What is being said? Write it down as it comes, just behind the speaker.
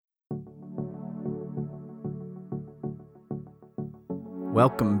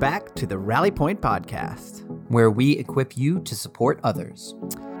Welcome back to the Rally Point Podcast, where we equip you to support others.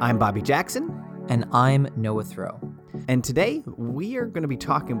 I'm Bobby Jackson. And I'm Noah Throw. And today we are going to be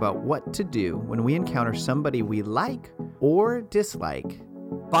talking about what to do when we encounter somebody we like or dislike.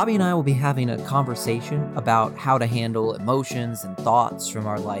 Bobby and I will be having a conversation about how to handle emotions and thoughts from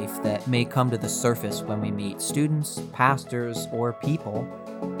our life that may come to the surface when we meet students, pastors, or people,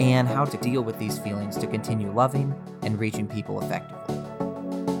 and how to deal with these feelings to continue loving and reaching people effectively.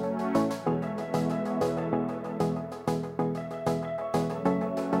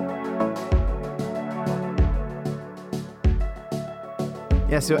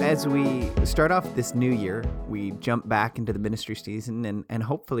 Yeah, so as we start off this new year, we jump back into the ministry season and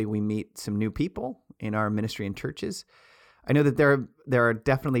hopefully we meet some new people in our ministry and churches. I know that there are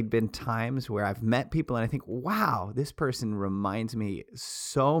definitely been times where I've met people and I think, wow, this person reminds me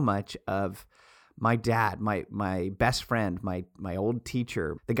so much of my dad, my best friend, my old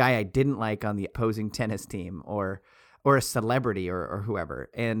teacher, the guy I didn't like on the opposing tennis team, or a celebrity or whoever.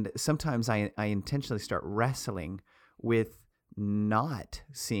 And sometimes I intentionally start wrestling with not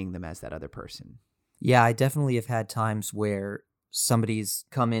seeing them as that other person. Yeah, I definitely have had times where somebody's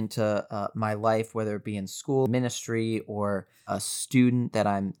come into my life, whether it be in school, ministry, or a student that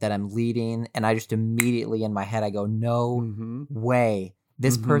I'm leading, and I just immediately in my head I go, no way,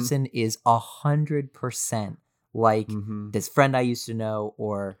 this person is 100% like this friend I used to know,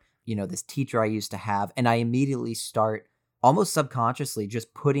 or this teacher I used to have, and I immediately start almost subconsciously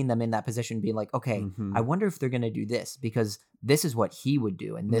just putting them in that position, being like, okay, I wonder if they're going to do this because this is what he would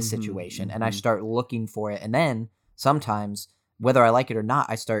do in this situation. And I start looking for it. And then sometimes, whether I like it or not,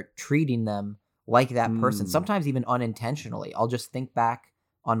 I start treating them like that person, sometimes even unintentionally. I'll just think back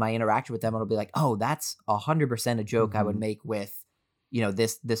on my interaction with them and I'll be like, oh, that's 100% a joke I would make with,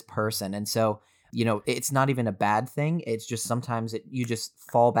 this person. And so, it's not even a bad thing. It's just sometimes you just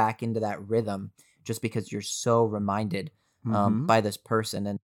fall back into that rhythm just because you're so reminded by this person.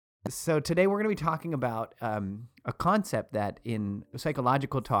 And so today we're going to be talking about a concept that in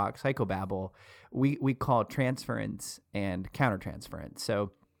psychological talk, psychobabble, we call transference and countertransference.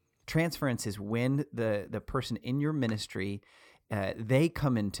 So transference is when the person in your ministry, they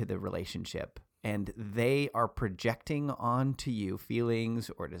come into the relationship and they are projecting onto you feelings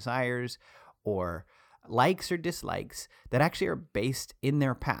or desires or likes or dislikes that actually are based in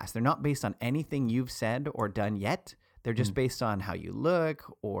their past. They're not based on anything you've said or done yet. They're just based on how you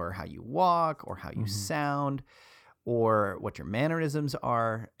look or how you walk or how you sound or what your mannerisms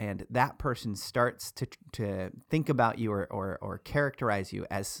are. And that person starts to think about you or characterize you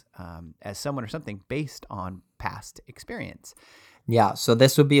as someone or something based on past experience. Yeah. So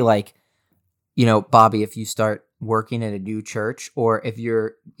this would be like, Bobby, if you start working at a new church, or if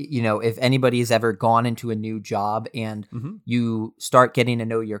you're, if anybody's ever gone into a new job and you start getting to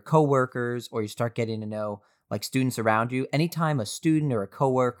know your coworkers or you start getting to know like students around you, anytime a student or a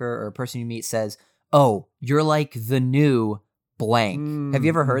coworker or a person you meet says, oh, you're like the new blank. Have you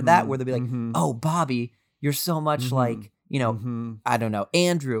ever heard that? Where they'll be like, oh, Bobby, you're so much like, I don't know,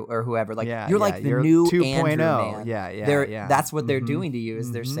 Andrew or whoever. Like, you're like the new 2.0. Man. Yeah. That's what they're doing to you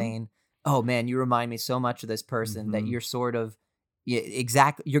is they're saying, oh, man, you remind me so much of this person that you're sort of,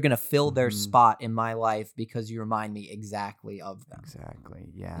 exactly, you're going to fill their spot in my life because you remind me exactly of them. Exactly,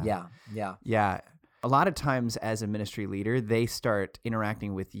 yeah. Yeah. A lot of times as a ministry leader, they start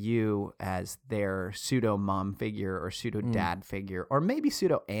interacting with you as their pseudo mom figure or pseudo dad figure, or maybe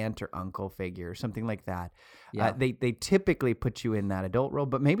pseudo aunt or uncle figure, or something like that. Yeah. They typically put you in that adult role,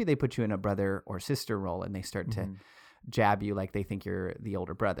 but maybe they put you in a brother or sister role and they start to jab you like they think you're the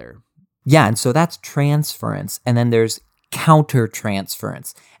older brother. Yeah, and so that's transference. And then there's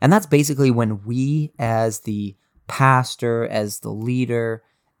countertransference. And that's basically when we as the pastor, as the leader,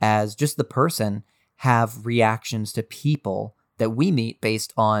 as just the person, have reactions to people that we meet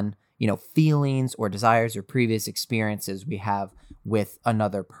based on, feelings or desires or previous experiences we have with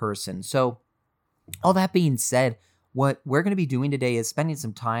another person. So all that being said, what we're going to be doing today is spending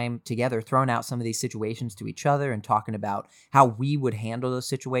some time together, throwing out some of these situations to each other and talking about how we would handle those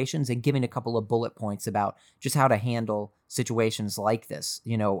situations and giving a couple of bullet points about just how to handle situations like this,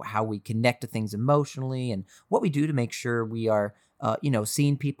 how we connect to things emotionally and what we do to make sure we are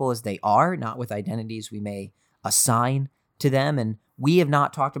seeing people as they are, not with identities we may assign to them. And we have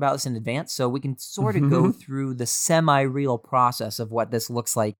not talked about this in advance, so we can sort of go through the semi-real process of what this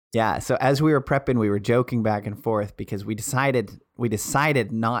looks like. Yeah. So as we were prepping, we were joking back and forth because we decided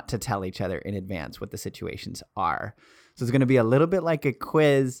not to tell each other in advance what the situations are. So it's going to be a little bit like a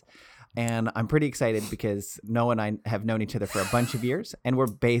quiz. And I'm pretty excited because Noah and I have known each other for a bunch of years, and we're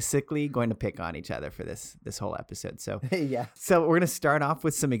basically going to pick on each other for this whole episode. So, Yeah. so we're going to start off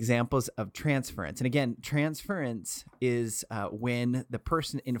with some examples of transference. And again, transference is when the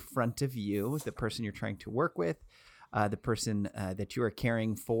person in front of you, the person you're trying to work with, the person that you are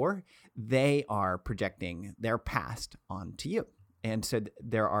caring for, they are projecting their past onto you. And so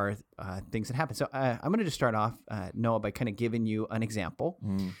there are things that happen. So I'm going to just start off, Noah, by kind of giving you an example.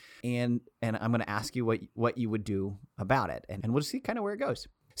 And I'm going to ask you what you would do about it. And we'll see kind of where it goes.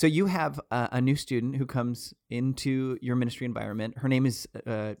 So you have a new student who comes into your ministry environment. Her name is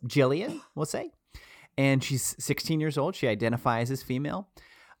Jillian, we'll say. And she's 16 years old. She identifies as female.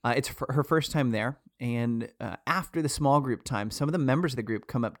 It's her first time there. And after the small group time, some of the members of the group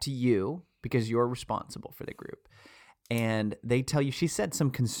come up to you because you're responsible for the group. And they tell you, she said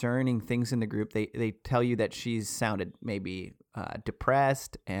some concerning things in the group. They tell you that she's sounded maybe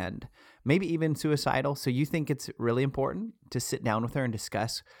depressed and maybe even suicidal. So you think it's really important to sit down with her and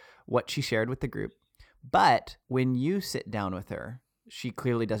discuss what she shared with the group. But when you sit down with her, she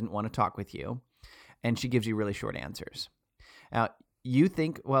clearly doesn't want to talk with you, and she gives you really short answers. Now, you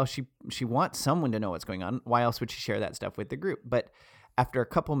think, well, she wants someone to know what's going on. Why else would she share that stuff with the group? But after a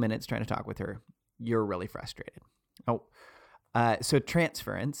couple minutes trying to talk with her, you're really frustrated. So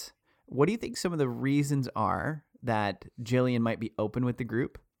transference, what do you think some of the reasons are that Jillian might be open with the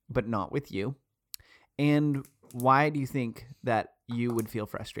group, but not with you? And why do you think that you would feel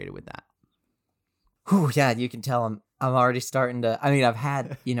frustrated with that? Yeah, you can tell I'm already starting to. I mean, I've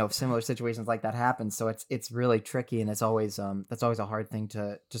had similar situations like that happen, so it's really tricky, and it's always that's always a hard thing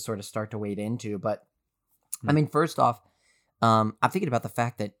to sort of start to wade into. But I mean, first off, I'm thinking about the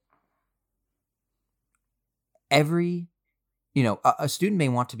fact that every a student may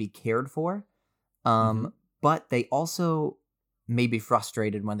want to be cared for, but they also may be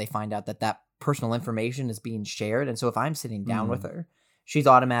frustrated when they find out that personal information is being shared. And so if I'm sitting down with her, she's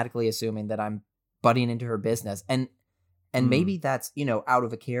automatically assuming that I'm butting into her business, and maybe that's out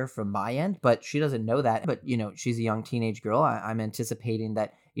of a care from my end, but she doesn't know that. But she's a young teenage girl. I'm anticipating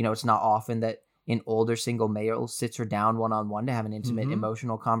that it's not often that an older single male sits her down one-on-one to have an intimate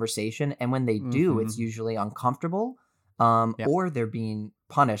emotional conversation, and when they do, it's usually uncomfortable, or they're being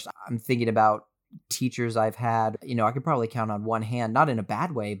punished. I'm thinking about teachers I've had, I could probably count on one hand, not in a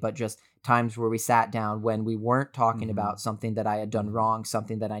bad way, but just times where we sat down when we weren't talking about something that I had done wrong,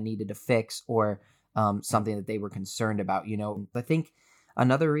 something that I needed to fix, or something that they were concerned about. I think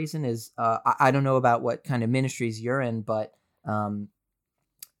another reason is, I don't know about what kind of ministries you're in, but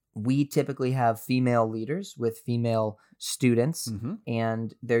we typically have female leaders with female students,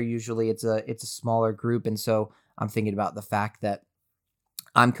 and they're usually it's a smaller group. And so I'm thinking about the fact that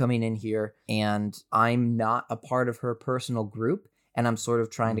I'm coming in here and I'm not a part of her personal group, and I'm sort of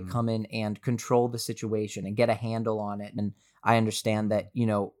trying to come in and control the situation and get a handle on it. And I understand that,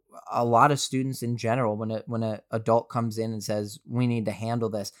 a lot of students in general, when an adult comes in and says, we need to handle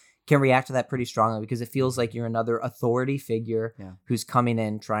this, can react to that pretty strongly because it feels like you're another authority figure who's coming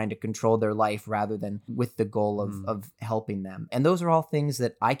in trying to control their life rather than with the goal of helping them. And those are all things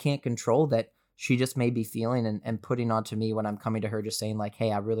that I can't control, that she just may be feeling and putting onto me when I'm coming to her, just saying like,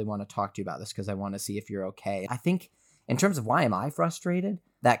 hey, I really want to talk to you about this because I want to see if you're okay. I think in terms of why am I frustrated,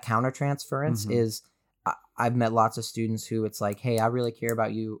 that countertransference is, I've met lots of students who it's like, hey, I really care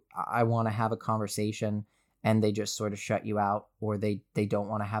about you. I want to have a conversation. And they just sort of shut you out, or they don't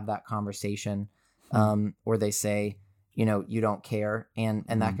want to have that conversation, or they say, you don't care. And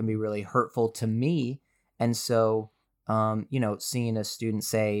that can be really hurtful to me. And so, seeing a student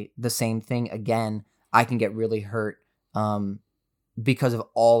say the same thing again, I can get really hurt because of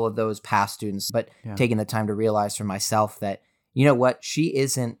all of those past students. But taking the time to realize for myself that, she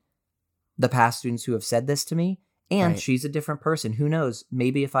isn't the past students who have said this to me, and she's a different person. Who knows?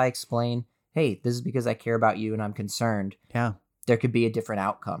 Maybe if I explain, hey, this is because I care about you and I'm concerned, there could be a different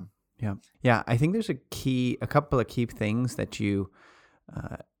outcome. Yeah. I think there's a couple of key things that you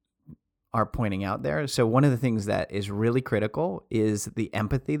are pointing out there. So one of the things that is really critical is the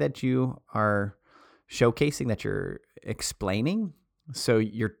empathy that you are showcasing, that you're explaining. So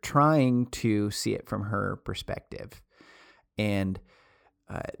you're trying to see it from her perspective, and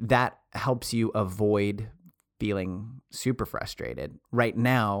that helps you avoid feeling super frustrated. Right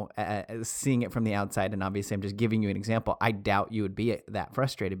now, seeing it from the outside, and obviously I'm just giving you an example, I doubt you would be that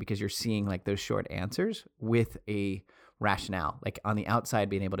frustrated because you're seeing like those short answers with a rationale, like on the outside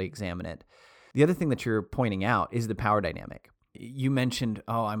being able to examine it. The other thing that you're pointing out is the power dynamic. You mentioned,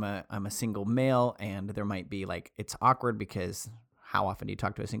 I'm a single male, and there might be like, it's awkward because how often do you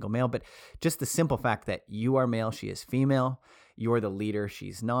talk to a single male? But just the simple fact that you are male, she is female, You're the leader,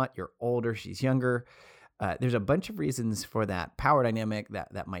 she's not. You're older, she's younger. There's a bunch of reasons for that power dynamic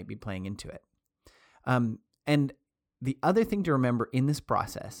that might be playing into it. And the other thing to remember in this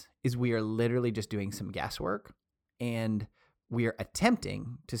process is we are literally just doing some guesswork, and we are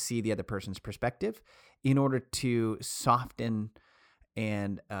attempting to see the other person's perspective in order to soften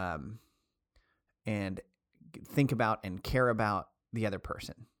and think about and care about the other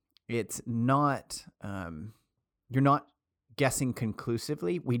person. It's not, you're not guessing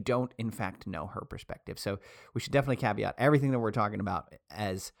conclusively. We don't, in fact, know her perspective. So we should definitely caveat everything that we're talking about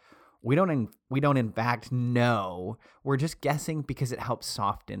as we don't in fact know. We're just guessing because it helps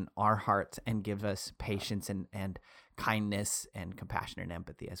soften our hearts and give us patience and kindness and compassion and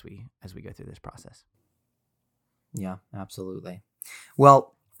empathy as we go through this process. Yeah, absolutely.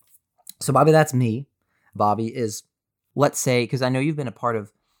 Well, so Bobby, that's me. Bobby is, let's say, because I know you've been a part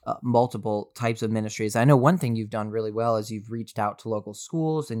of multiple types of ministries. I know one thing you've done really well is you've reached out to local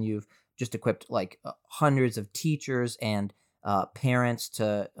schools and you've just equipped like hundreds of teachers and parents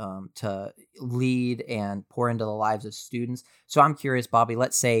to lead and pour into the lives of students. So I'm curious, Bobby,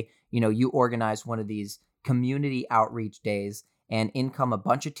 let's say, you organize one of these community outreach days and in come a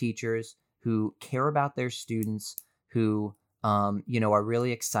bunch of teachers who care about their students, who, are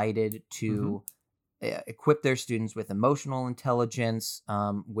really excited to equip their students with emotional intelligence,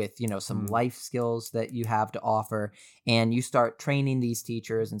 with, some life skills that you have to offer. And you start training these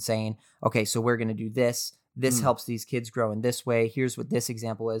teachers and saying, okay, so we're going to do this. This helps these kids grow in this way. Here's what this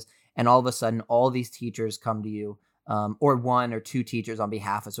example is. And all of a sudden, all these teachers come to you, or one or two teachers on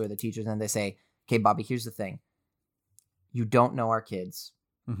behalf of sort of the teachers, and they say, okay, Bobby, here's the thing. You don't know our kids.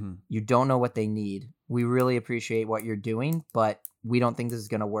 You don't know what they need. We really appreciate what you're doing, but we don't think this is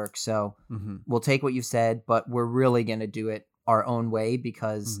going to work. So we'll take what you said, but we're really going to do it our own way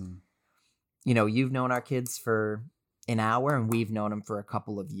because, you've known our kids for an hour and we've known them for a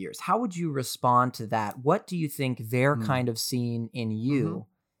couple of years. How would you respond to that? What do you think they're kind of seeing in you?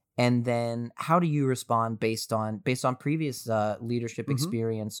 And then how do you respond based on previous leadership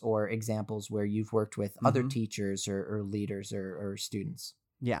experience or examples where you've worked with other teachers or leaders or students?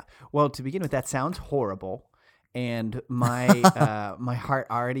 Yeah. Well, to begin with, that sounds horrible. And my my heart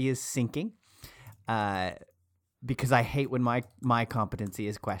already is sinking because I hate when my competency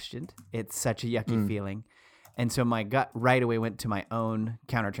is questioned. It's such a yucky feeling. And so my gut right away went to my own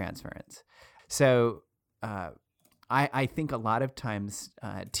countertransference. So I think a lot of times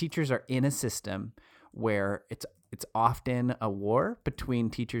teachers are in a system where it's often a war between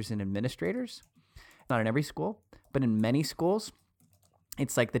teachers and administrators. Not in every school, but in many schools,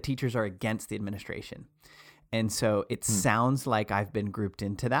 it's like the teachers are against the administration. And so it sounds like I've been grouped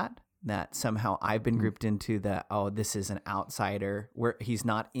into that somehow I've been grouped into this is an outsider where he's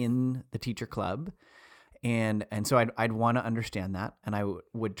not in the teacher club. And so I'd want to understand that. And I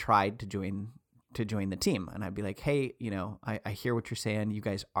would try to join the team. And I'd be like, hey, I hear what you're saying. You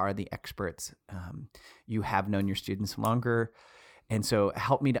guys are the experts. You have known your students longer. And so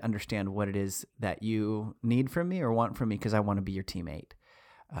help me to understand what it is that you need from me or want from me, because I want to be your teammate.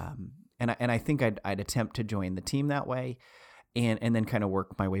 And I think I'd attempt to join the team that way and then kind of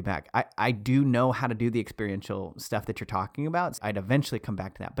work my way back. I do know how to do the experiential stuff that you're talking about. I'd eventually come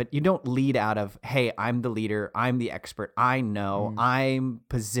back to that. But you don't lead out of, hey, I'm the leader, I'm the expert, I know, I'm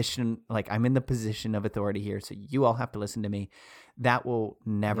in the position of authority here, so you all have to listen to me. That will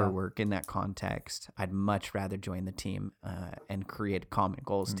never work in that context. I'd much rather join the team and create common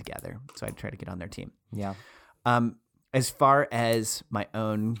goals together. So I'd try to get on their team. Yeah. As far as my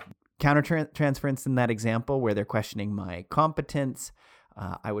own countertransference in that example where they're questioning my competence,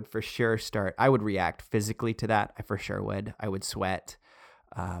 I would for sure I would react physically to that. I for sure would. I would sweat.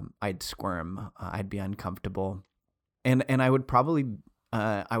 I'd squirm. I'd be uncomfortable. And I would probably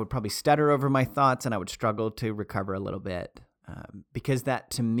stutter over my thoughts, and I would struggle to recover a little bit. Because that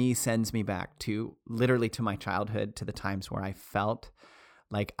to me sends me back to literally to my childhood, to the times where I felt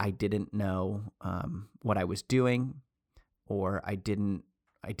like I didn't know what I was doing, or I didn't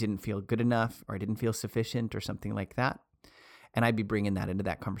feel good enough, or I didn't feel sufficient, or something like that. And I'd be bringing that into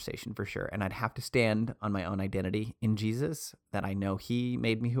that conversation for sure. And I'd have to stand on my own identity in Jesus, that I know he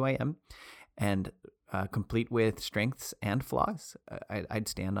made me who I am, and complete with strengths and flaws. I'd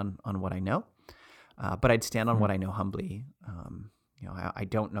stand on what I know. But I'd stand on what I know humbly. I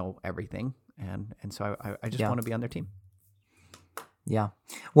don't know everything, and so I just want to be on their team. Yeah.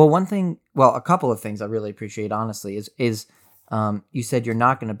 Well, a couple of things I really appreciate, honestly, is you said you're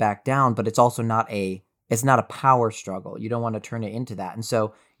not going to back down, but it's also not a power struggle. You don't want to turn it into that. And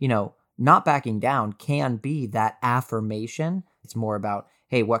so, not backing down can be that affirmation. It's more about,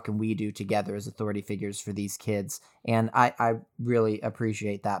 hey, what can we do together as authority figures for these kids? And I really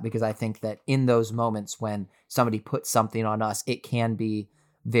appreciate that, because I think that in those moments when somebody puts something on us, it can be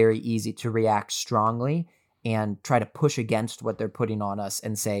very easy to react strongly and try to push against what they're putting on us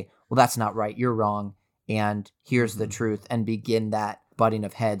and say, well, that's not right, you're wrong, and here's the truth, and begin that butting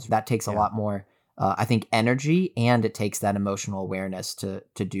of heads. That takes a lot more, I think, energy, and it takes that emotional awareness to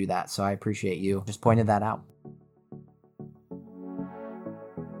do that. So I appreciate you just pointing that out.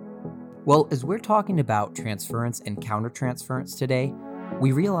 Well, as we're talking about transference and countertransference today,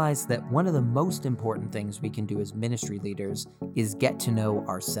 we realize that one of the most important things we can do as ministry leaders is get to know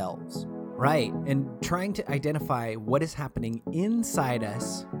ourselves. Right. And trying to identify what is happening inside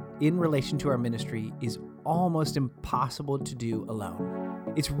us in relation to our ministry is almost impossible to do alone.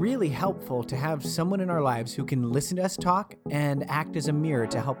 It's really helpful to have someone in our lives who can listen to us talk and act as a mirror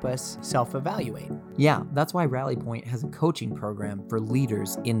to help us self-evaluate. Yeah, that's why Rally Point has a coaching program for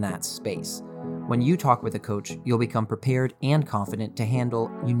leaders in that space. When you talk with a coach, you'll become prepared and confident to handle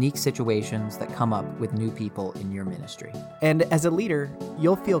unique situations that come up with new people in your ministry. And as a leader,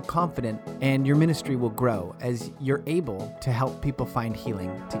 you'll feel confident and your ministry will grow as you're able to help people find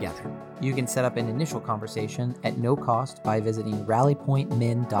healing together. You can set up an initial conversation at no cost by visiting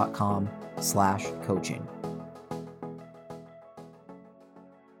rallypointmin.com/coaching.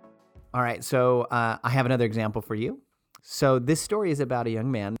 All right, so I have another example for you. So this story is about a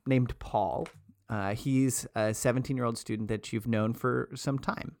young man named Paul. He's a 17-year-old student that you've known for some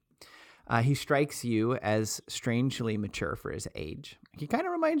time. He strikes you as strangely mature for his age. He kind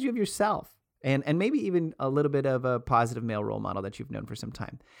of reminds you of yourself, and maybe even a little bit of a positive male role model that you've known for some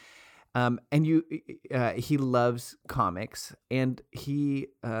time. He loves comics, and the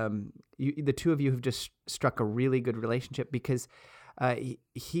two of you have just struck a really good relationship because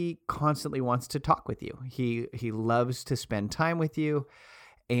he constantly wants to talk with you. He loves to spend time with you,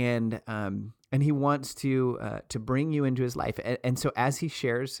 and he wants to bring you into his life. And so as he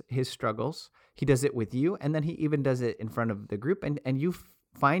shares his struggles, he does it with you, and then he even does it in front of the group, and you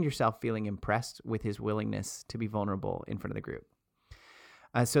find yourself feeling impressed with his willingness to be vulnerable in front of the group.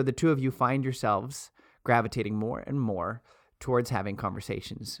 So the two of you find yourselves gravitating more and more towards having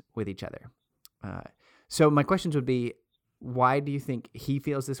conversations with each other. So my questions would be, why do you think he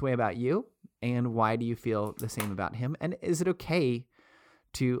feels this way about you? And why do you feel the same about him? And is it okay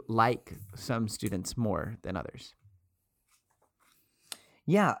to like some students more than others?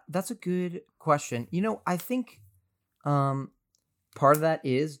 Yeah, that's a good question. I think part of that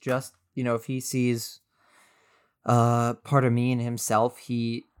is just, if he sees part of me in himself,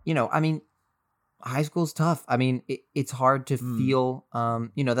 high school's tough. It's hard to feel,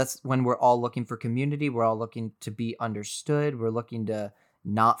 that's when we're all looking for community. We're all looking to be understood. We're looking to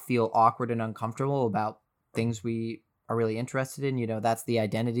not feel awkward and uncomfortable about things we are really interested in. That's the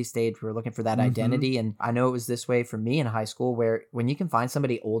identity stage. We're looking for that identity. And I know it was this way for me in high school, where when you can find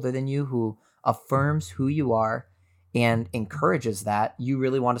somebody older than you who affirms who you are and encourages that, you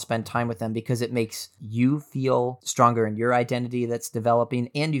really want to spend time with them, because it makes you feel stronger in your identity that's developing,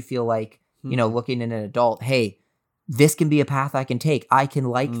 and you feel like, looking in an adult, hey, this can be a path I can take. I can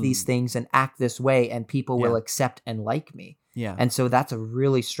like these things and act this way, and people will accept and like me. Yeah. And so that's a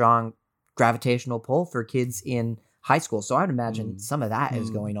really strong gravitational pull for kids in high school. So I would imagine some of that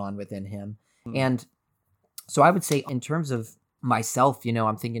is going on within him. And so I would say, in terms of myself,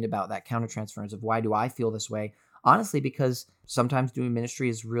 I'm thinking about that countertransference of why do I feel this way? Honestly, because sometimes doing ministry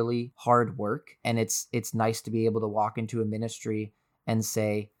is really hard work, and it's nice to be able to walk into a ministry and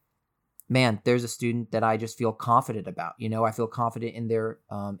say, man, there's a student that I just feel confident about. I feel confident in their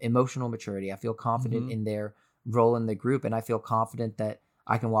emotional maturity. I feel confident in their role in the group, and I feel confident that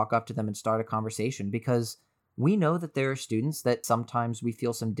I can walk up to them and start a conversation, because we know that there are students that sometimes we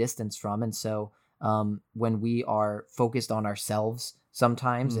feel some distance from. And so when we are focused on ourselves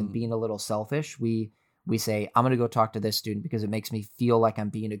sometimes and being a little selfish, we say, I'm going to go talk to this student because it makes me feel like I'm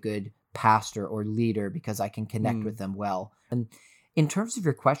being a good pastor or leader, because I can connect with them well. And in terms of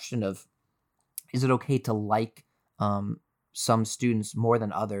your question of, is it okay to like some students more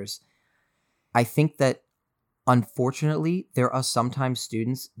than others? I think that, unfortunately, there are sometimes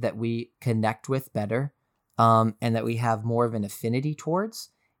students that we connect with better and that we have more of an affinity towards.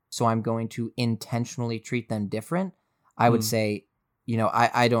 So I'm going to intentionally treat them different. I would say,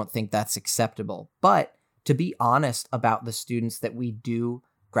 I don't think that's acceptable. But to be honest about the students that we do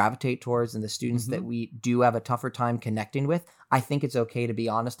gravitate towards and the students that we do have a tougher time connecting with, I think it's okay to be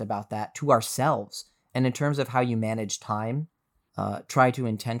honest about that to ourselves. And in terms of how you manage time, try to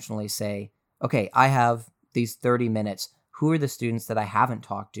intentionally say, okay, I have these 30 minutes. Who are the students that I haven't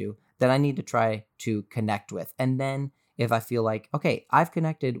talked to that I need to try to connect with? And then if I feel like, okay, I've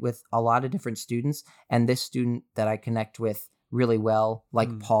connected with a lot of different students, and this student that I connect with really well,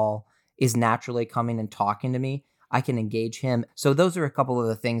 like Paul, is naturally coming and talking to me, I can engage him. So those are a couple of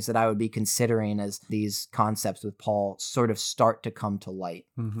the things that I would be considering as these concepts with Paul sort of start to come to light.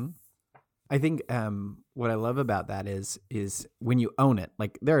 Mm-hmm. I think what I love about that is when you own it.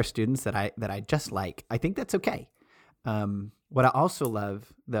 Like there are students that I just like. I think that's okay. What I also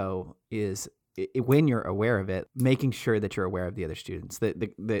love though is when you're aware of it, making sure that you're aware of the other students.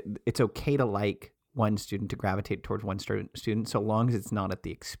 It's okay to like one student, to gravitate towards one student, so long as it's not at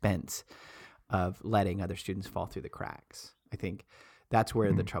the expense of letting other students fall through the cracks. I think that's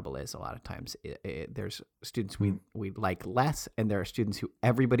where the trouble is a lot of times. There's students we like less, and there are students who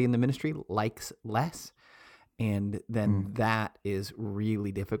everybody in the ministry likes less. And then that is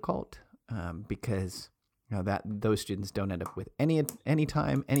really difficult because that those students don't end up with any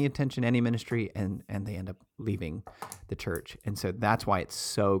time, any attention, any ministry, and they end up leaving the church. And so that's why it's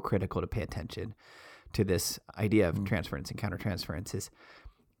so critical to pay attention to this idea of transference and countertransference is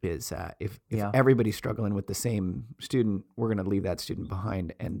if everybody's struggling with the same student, we're going to leave that student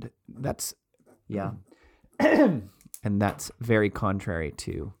behind. And that's, and that's very contrary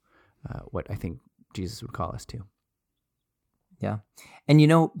to what I think Jesus would call us to. Yeah.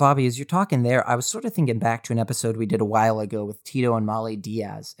 And Bobby, as you're talking there, I was sort of thinking back to an episode we did a while ago with Tito and Molly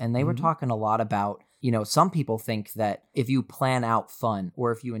Diaz, and they were talking a lot about, some people think that if you plan out fun,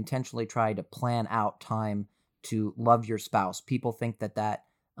 or if you intentionally try to plan out time to love your spouse, people think that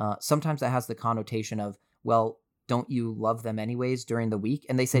sometimes that has the connotation of, well, don't you love them anyways during the week?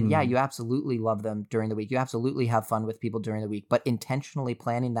 And they said, yeah, you absolutely love them during the week. You absolutely have fun with people during the week, but intentionally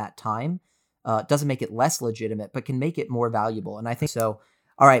planning that time doesn't make it less legitimate, but can make it more valuable. And I think so.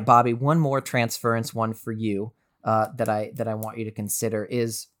 All right, Bobby, one more transference one for you that I want you to consider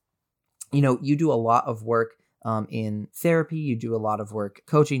is, you do a lot of work in therapy. You do a lot of work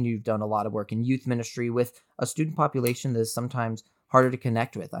coaching. You've done a lot of work in youth ministry with a student population that is sometimes harder to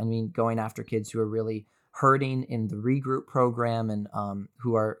connect with. I mean, going after kids who are really hurting in the regroup program and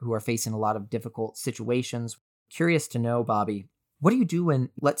who are facing a lot of difficult situations. Curious to know, Bobby, what do you do when,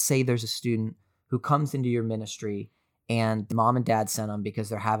 let's say there's a student who comes into your ministry and mom and dad sent them because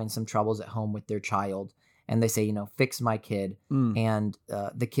they're having some troubles at home with their child, and they say, fix my kid. And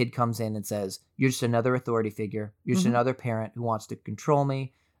the kid comes in and says, you're just another authority figure. You're just another parent who wants to control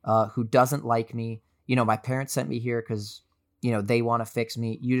me, who doesn't like me. My parents sent me here because, they want to fix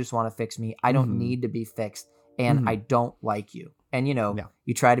me. You just want to fix me. I don't need to be fixed, and I don't like you. And,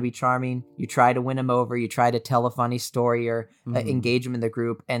 you try to be charming, you try to win them over, you try to tell a funny story or engage them in the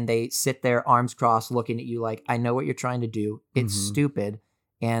group, and they sit there arms crossed looking at you like, I know what you're trying to do. It's stupid,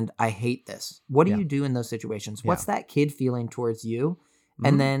 and I hate this. What do you do in those situations? What's that kid feeling towards you?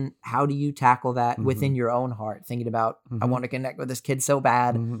 And then how do you tackle that within your own heart, thinking about, I want to connect with this kid so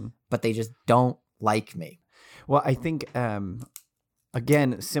bad, but they just don't like me? Well, I think,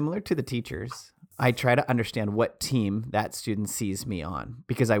 again, similar to the teachers, I try to understand what team that student sees me on,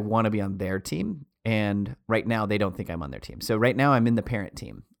 because I want to be on their team. And right now they don't think I'm on their team. So right now I'm in the parent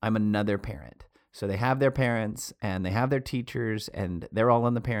team. I'm another parent. So they have their parents and they have their teachers and they're all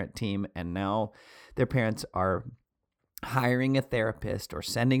on the parent team. And now their parents are hiring a therapist or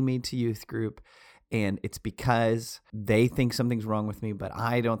sending me to youth group. And it's because they think something's wrong with me, but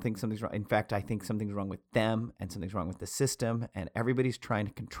I don't think something's wrong. In fact, I think something's wrong with them and something's wrong with the system, and everybody's trying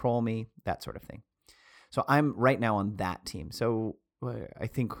to control me, that sort of thing. So I'm right now on that team. So I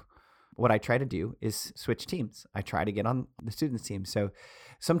think what I try to do is switch teams. I try to get on the students' team. So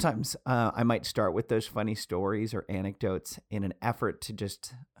sometimes I might start with those funny stories or anecdotes in an effort to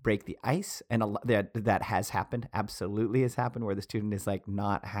just break the ice. And that has happened, absolutely has happened, where the student is like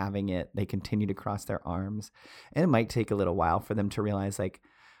not having it. They continue to cross their arms. And it might take a little while for them to realize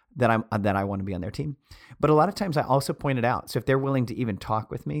that I want to be on their team. But a lot of times I also point it out. So if they're willing to even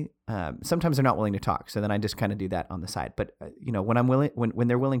talk with me, sometimes they're not willing to talk. So then I just kind of do that on the side. But when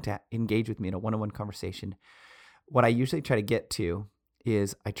they're willing to engage with me in a one-on-one conversation, what I usually try to get to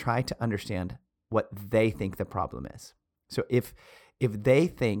is I try to understand what they think the problem is. So if they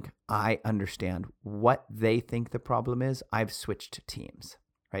think I understand what they think the problem is, I've switched teams,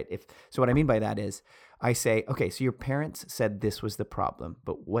 right? So what I mean by that is I say, okay, so your parents said this was the problem,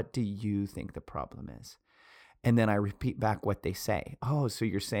 but what do you think the problem is? And then I repeat back what they say. Oh, so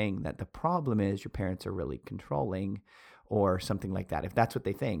you're saying that the problem is your parents are really controlling or something like that, if that's what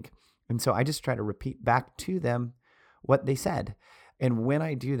they think. And so I just try to repeat back to them what they said. And when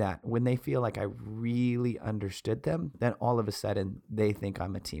I do that, when they feel like I really understood them, then all of a sudden they think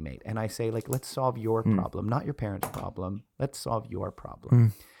I'm a teammate. And I say, let's solve your problem, not your parents' problem. Let's solve your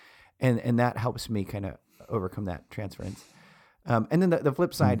problem. And that helps me kind of overcome that transference. And then the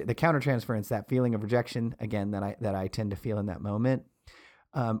flip side, the countertransference, that feeling of rejection, again, that I tend to feel in that moment.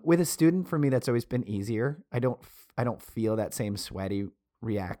 With a student, for me, that's always been easier. I don't feel that same sweaty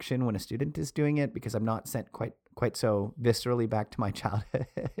reaction when a student is doing it because I'm not sent quite so viscerally back to my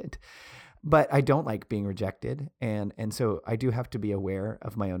childhood. But I don't like being rejected, and so I do have to be aware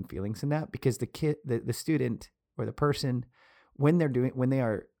of my own feelings in that, because the student or the person, when they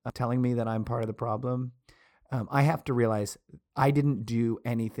are telling me that I'm part of the problem, I have to realize I didn't do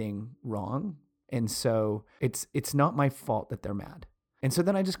anything wrong, and so it's not my fault that they're mad. And so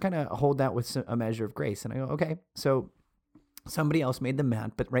then I just kind of hold that with a measure of grace, and I go, okay, so somebody else made them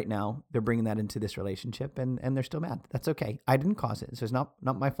mad, but right now they're bringing that into this relationship, and they're still mad. That's okay. I didn't cause it, so it's not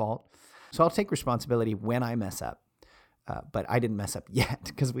my fault. So I'll take responsibility when I mess up, but I didn't mess up yet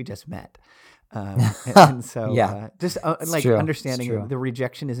because we just met. And so just like true. understanding the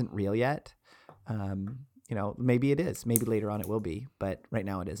rejection isn't real yet. Maybe it is. Maybe later on it will be, but right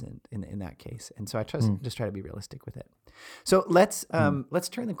now it isn't in that case. And so I just try to be realistic with it. So let's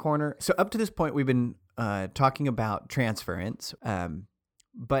turn the corner. So up to this point, we've been talking about transference.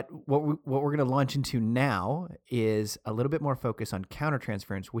 But what we're going to launch into now is a little bit more focus on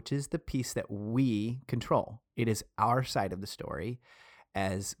countertransference, which is the piece that we control. It is our side of the story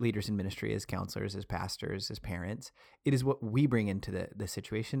as leaders in ministry, as counselors, as pastors, as parents. It is what we bring into the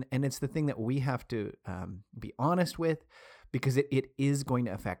situation, and it's the thing that we have to be honest with, because it is going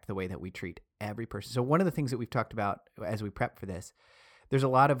to affect the way that we treat every person. So one of the things that we've talked about as we prep for this, there's a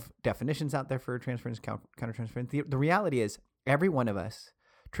lot of definitions out there for transference, countertransference. The reality is every one of us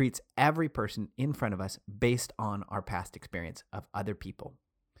treats every person in front of us based on our past experience of other people.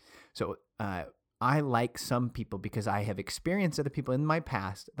 So I like some people because I have experienced other people in my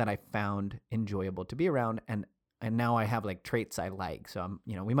past that I found enjoyable to be around, and now I have like traits I like. So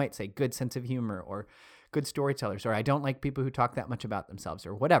we might say good sense of humor or good storytellers, or I don't like people who talk that much about themselves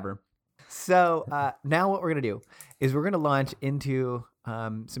or whatever. So now what we're going to do is we're going to launch into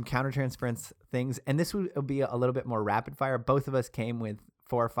some countertransference things, and this will be a little bit more rapid fire. Both of us came with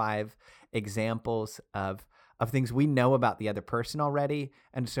 4 or 5 examples of things we know about the other person already.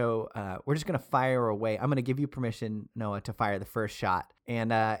 And so we're just going to fire away. I'm going to give you permission, Noah, to fire the first shot.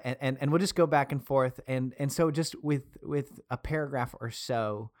 And we'll just go back and forth. And so just with a paragraph or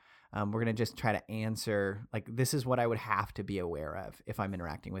so, we're going to just try to answer, like, this is what I would have to be aware of if I'm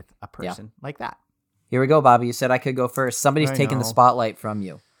interacting with a person like that. Here we go, Bobby. You said I could go first. Somebody's taking the spotlight from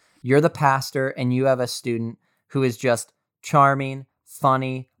you. You're the pastor, and you have a student who is just charming,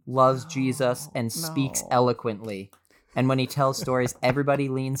 funny, loves Jesus, and speaks eloquently. And when he tells stories, everybody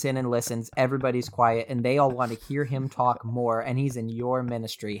leans in and listens. Everybody's quiet, and they all want to hear him talk more. And he's in your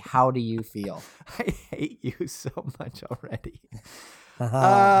ministry. How do you feel? I hate you so much already.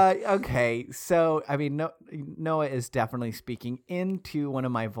 Okay, so I mean, Noah is definitely speaking into one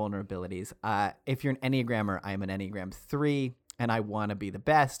of my vulnerabilities. If you're an Enneagrammer, I'm an Enneagram 3, and I want to be the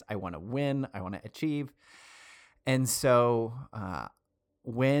best. I want to win. I want to achieve. And so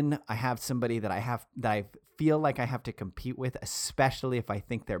when I have somebody that I feel like I have to compete with, especially if I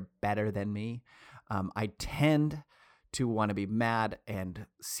think they're better than me, I tend to want to be mad and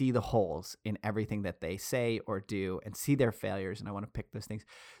see the holes in everything that they say or do and see their failures, and I want to pick those things.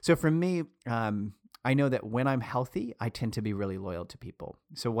 So for me, I know that when I'm healthy, I tend to be really loyal to people.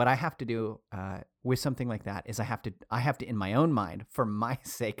 So what I have to do with something like that is I have to, in my own mind, for my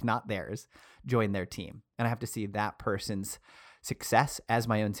sake, not theirs, join their team. And I have to see that person's success as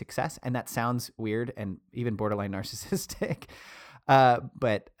my own success. And that sounds weird and even borderline narcissistic.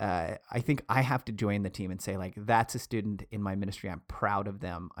 But I think I have to join the team and say, like, that's a student in my ministry. I'm proud of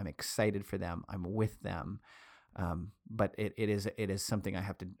them. I'm excited for them. I'm with them. But it is something I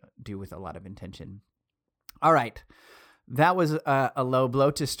have to do with a lot of intention. All right. That was a low blow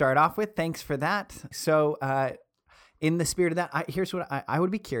to start off with. Thanks for that. So in the spirit of that, here's what I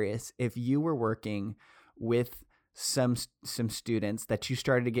would be curious if you were working with some students that you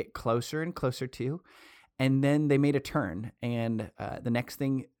started to get closer and closer to, and then they made a turn, and the next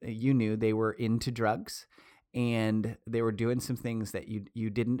thing you knew, they were into drugs, and they were doing some things that you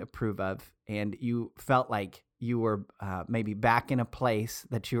didn't approve of, and you felt like you were maybe back in a place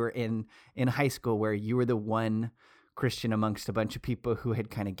that you were in high school where you were the one Christian amongst a bunch of people who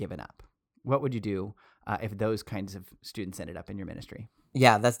had kind of given up. What would you do if those kinds of students ended up in your ministry?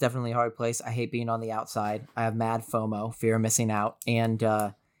 Yeah, that's definitely a hard place. I hate being on the outside. I have mad FOMO, fear of missing out. And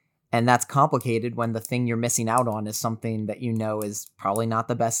that's complicated when the thing you're missing out on is something that you know is probably not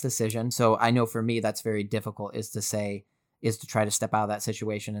the best decision. So I know for me, that's very difficult is to try to step out of that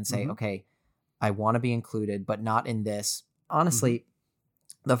situation and say, okay, I want to be included, but not in this. Honestly,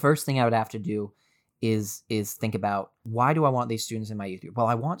 the first thing I would have to do is think about, why do I want these students in my youth group? Well,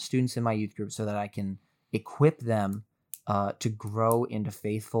 I want students in my youth group so that I can equip them to grow into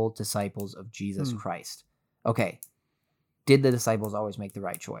faithful disciples of Jesus Christ. Okay. Did the disciples always make the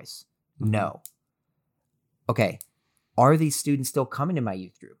right choice? No. Okay. Are these students still coming to my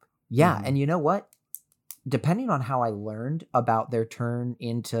youth group? Yeah. And you know what? Depending on how I learned about their turn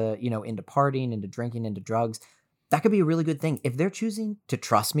into, into partying, into drinking, into drugs, that could be a really good thing. If they're choosing to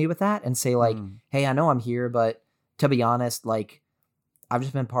trust me with that and say like, hey, I know I'm here, but to be honest, like I've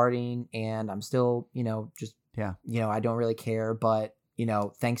just been partying and I'm still, I don't really care, but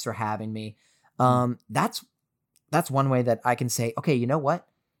thanks for having me. That's one way that I can say, okay, you know what?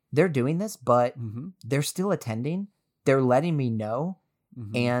 They're doing this, but they're still attending. They're letting me know.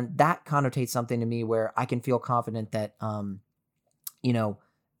 And that connotates something to me where I can feel confident that, I'm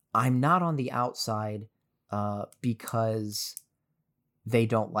not on the outside because they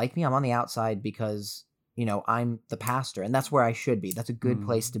don't like me. I'm on the outside because, I'm the pastor, and that's where I should be. That's a good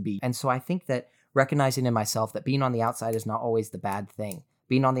place to be. And so I think that recognizing in myself that being on the outside is not always the bad thing.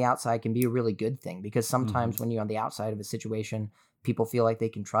 Being on the outside can be a really good thing, because sometimes when you're on the outside of a situation, people feel like they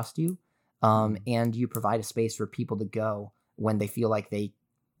can trust you, and you provide a space for people to go when they feel like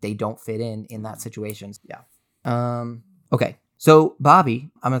they don't fit in that situation. Yeah. Okay. So Bobby,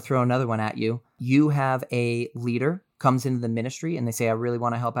 I'm going to throw another one at you. You have a leader comes into the ministry and they say, I really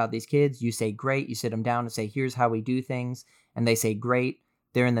want to help out these kids. You say, great. You sit them down and say, here's how we do things. And they say, great.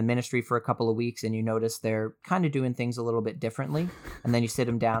 They're in the ministry for a couple of weeks and you notice they're kind of doing things a little bit differently. And then you sit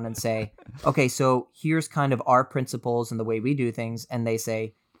them down and say, okay, so here's kind of our principles and the way we do things. And they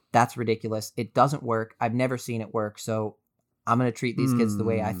say, that's ridiculous. It doesn't work. I've never seen it work. So I'm going to treat these kids the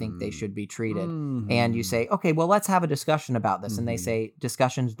way I think they should be treated. And you say, okay, well, let's have a discussion about this. And they say,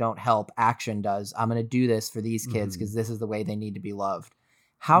 discussions don't help. Action does. I'm going to do this for these kids because this is the way they need to be loved.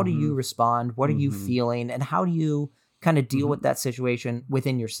 How do you respond? What are you feeling? And how do you kind of deal with that situation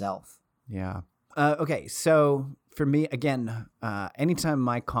within yourself? Yeah. Okay. So for me, again, anytime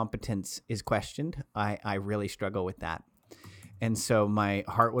my competence is questioned, I really struggle with that. And so my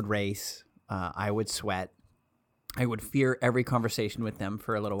heart would race. I would sweat. I would fear every conversation with them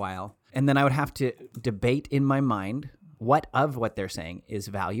for a little while. And then I would have to debate in my mind what they're saying is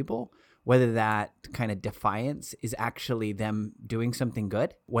valuable, whether that kind of defiance is actually them doing something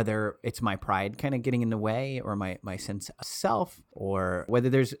good, whether it's my pride kind of getting in the way or my sense of self, or whether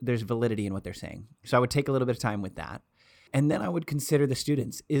there's validity in what they're saying. So I would take a little bit of time with that. And then I would consider the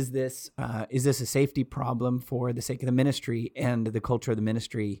students. Is this a safety problem for the sake of the ministry and the culture of the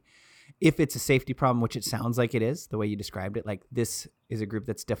ministry? If it's a safety problem, which it sounds like it is, the way you described it, like this is a group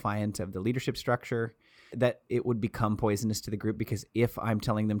that's defiant of the leadership structure, that it would become poisonous to the group, because if I'm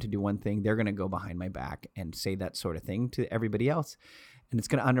telling them to do one thing, they're going to go behind my back and say that sort of thing to everybody else. And it's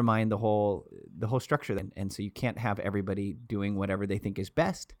going to undermine the whole structure. And so you can't have everybody doing whatever they think is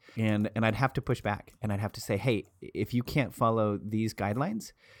best. And I'd have to push back, and I'd have to say, hey, if you can't follow these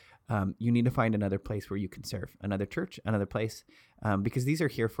guidelines, you need to find another place where you can serve, another church, another place, because these are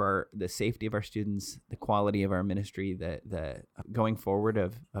here for the safety of our students, the quality of our ministry, the going forward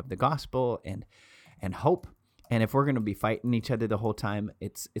of the gospel and hope. And if we're going to be fighting each other the whole time,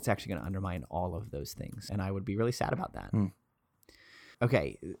 it's actually going to undermine all of those things. And I would be really sad about that.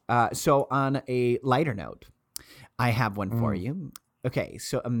 Okay, so on a lighter note, I have one for you. Okay,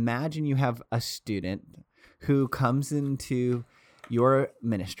 so imagine you have a student who comes into your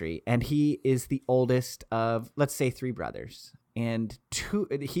ministry, and he is the oldest of, let's say, 3 brothers, and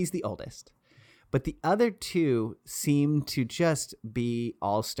he's the oldest, but the other 2 seem to just be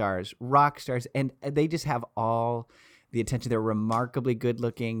all-stars, rock stars, and they just have all the attention. They're remarkably good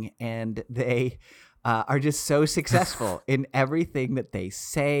looking, and they are just so successful in everything that they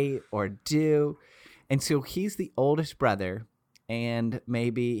say or do. And so he's the oldest brother, and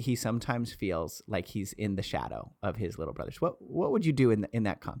maybe he sometimes feels like he's in the shadow of his little brothers. What would you do in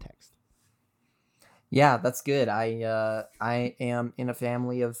that context? Yeah, that's good. I am in a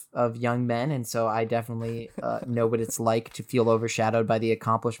family of young men, and so I definitely know what it's like to feel overshadowed by the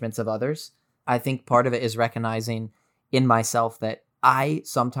accomplishments of others. I think part of it is recognizing in myself that I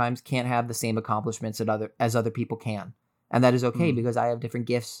sometimes can't have the same accomplishments as other people can, and that is okay because I have different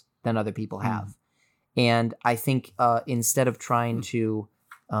gifts than other people have. And I think instead of trying to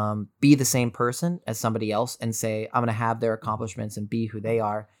be the same person as somebody else and say, I'm going to have their accomplishments and be who they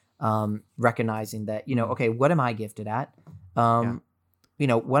are, recognizing that, okay, what am I gifted at?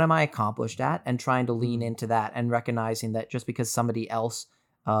 What am I accomplished at? And trying to lean into that and recognizing that just because somebody else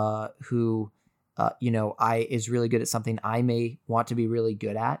who, is really good at something I may want to be really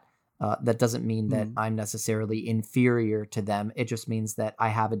good at, That doesn't mean that I'm necessarily inferior to them. It just means that I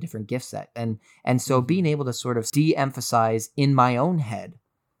have a different gift set. And so being able to sort of de-emphasize in my own head,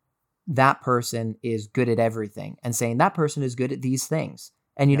 that person is good at everything, and saying that person is good at these things.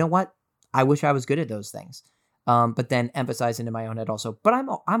 And you know what? I wish I was good at those things. But then emphasizing in my own head also, but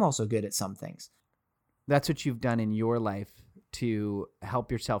I'm also good at some things. That's what you've done in your life to help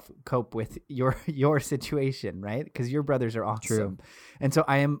yourself cope with your situation, right? Because your brothers are awesome. True. And so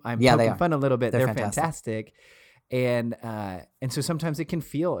I'm poking fun a little bit. They're fantastic. And so sometimes it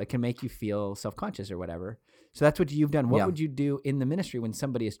can make you feel self-conscious or whatever. So that's what you've done. What would you do in the ministry when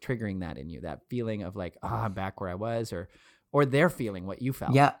somebody is triggering that in you, that feeling of like, I'm back where I was, or they're feeling what you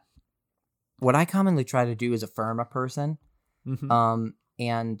felt? Yeah. What I commonly try to do is affirm a person, and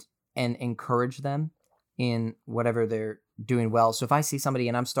encourage them in whatever they're doing well. So if I see somebody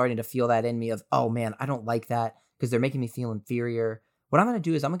and I'm starting to feel that in me of, oh man, I don't like that because they're making me feel inferior, what I'm going to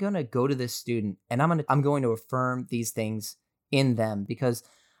do is I'm going to go to this student and I'm going to affirm these things in them, because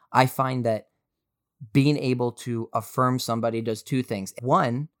I find that being able to affirm somebody does two things.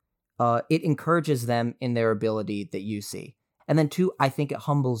 One, it encourages them in their ability that you see. And then two, I think it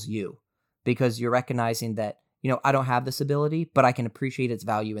humbles you, because you're recognizing that, I don't have this ability, but I can appreciate its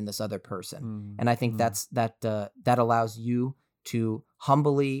value in this other person. And I think that allows you to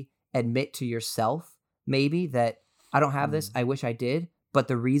humbly admit to yourself, maybe, that I don't have this. I wish I did. But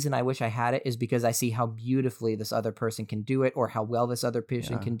the reason I wish I had it is because I see how beautifully this other person can do it, or how well this other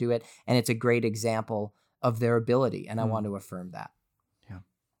person can do it. And it's a great example of their ability. And I want to affirm that.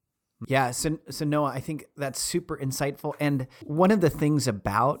 Yeah. So Noah, I think that's super insightful. And one of the things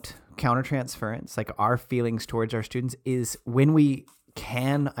about countertransference, like our feelings towards our students, is when we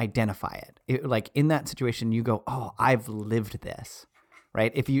can identify it. Like in that situation, you go, oh, I've lived this,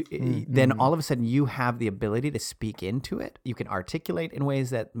 right? If you, then all of a sudden you have the ability to speak into it. You can articulate in ways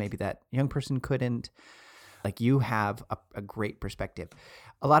that maybe that young person couldn't. Like you have a great perspective.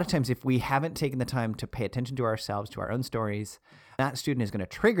 A lot of times, if we haven't taken the time to pay attention to ourselves, to our own stories, that student is going to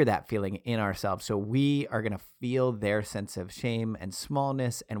trigger that feeling in ourselves. So we are going to feel their sense of shame and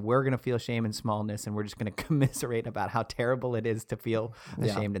smallness, and we're going to feel shame and smallness, and we're just going to commiserate about how terrible it is to feel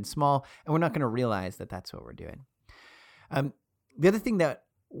ashamed and small, and we're not going to realize that that's what we're doing. The other thing that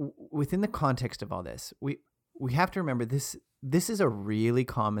within the context of all this, we have to remember this is a really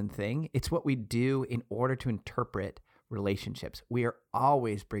common thing. It's what we do in order to interpret relationships. We are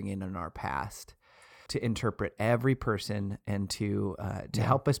always bringing in our past to interpret every person and to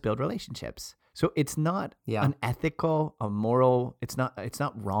help us build relationships. So it's not unethical, immoral. It's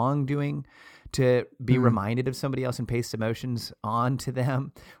not wrongdoing to be reminded of somebody else and paste emotions onto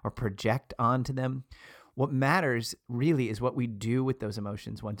them or project onto them. What matters really is what we do with those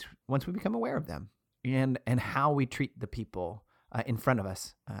emotions once we become aware of them, and how we treat the people in front of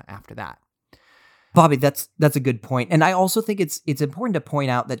us after that. Bobby, that's a good point. And I also think it's important to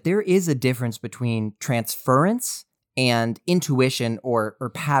point out that there is a difference between transference and intuition or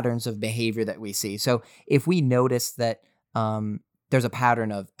patterns of behavior that we see. So if we notice that there's a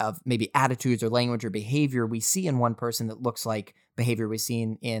pattern of maybe attitudes or language or behavior we see in one person that looks like behavior we see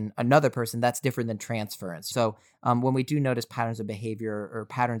in another person, that's different than transference. So when we do notice patterns of behavior or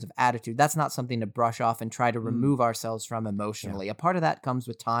patterns of attitude, that's not something to brush off and try to remove ourselves from emotionally. A part of that comes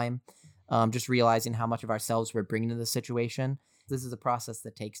with time, just realizing how much of ourselves we're bringing to the situation. This is a process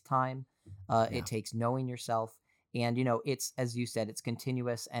that takes time. It takes knowing yourself. And, it's, as you said, it's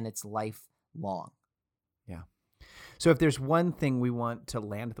continuous and it's lifelong. Yeah. So if there's one thing we want to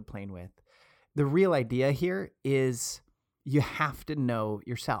land the plane with, the real idea here is you have to know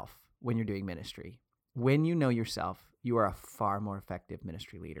yourself when you're doing ministry. When you know yourself, you are a far more effective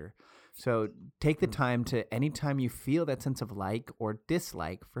ministry leader. So take the time to, anytime you feel that sense of like or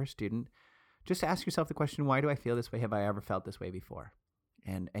dislike for a student, just ask yourself the question, why do I feel this way? Have I ever felt this way before?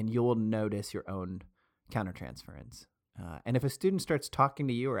 And you'll notice your own countertransference. And if a student starts talking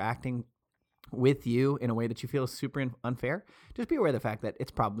to you or acting with you in a way that you feel super unfair, just be aware of the fact that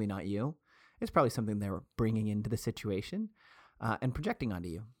it's probably not you. It's probably something they were bringing into the situation and projecting onto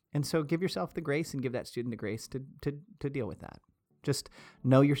you. And so give yourself the grace and give that student the grace to deal with that. Just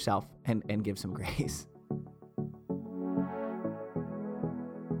know yourself and give some grace.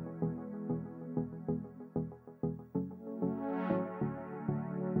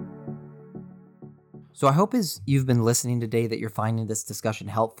 So I hope as you've been listening today that you're finding this discussion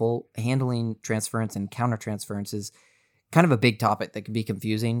helpful. Handling transference and countertransference is kind of a big topic that can be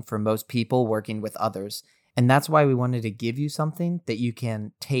confusing for most people working with others. And that's why we wanted to give you something that you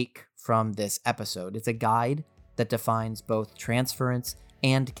can take from this episode. It's a guide that defines both transference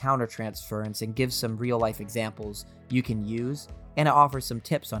and countertransference and gives some real life examples you can use and it offers some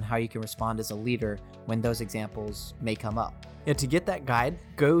tips on how you can respond as a leader when those examples may come up. Yeah, to get that guide,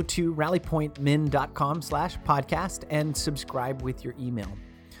 go to rallypointmin.com/podcast and subscribe with your email.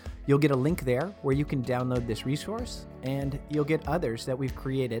 You'll get a link there where you can download this resource, and you'll get others that we've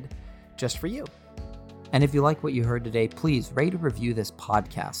created just for you. And if you like what you heard today, please rate or review this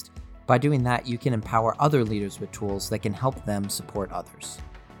podcast. By doing that, you can empower other leaders with tools that can help them support others.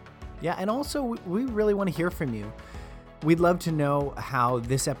 Yeah, and also we really want to hear from you. We'd love to know how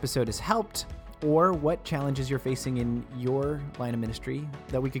this episode has helped or what challenges you're facing in your line of ministry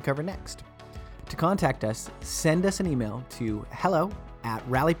that we could cover next. To contact us, send us an email to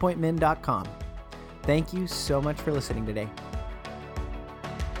hello@rallypointmin.com. Thank you so much for listening today.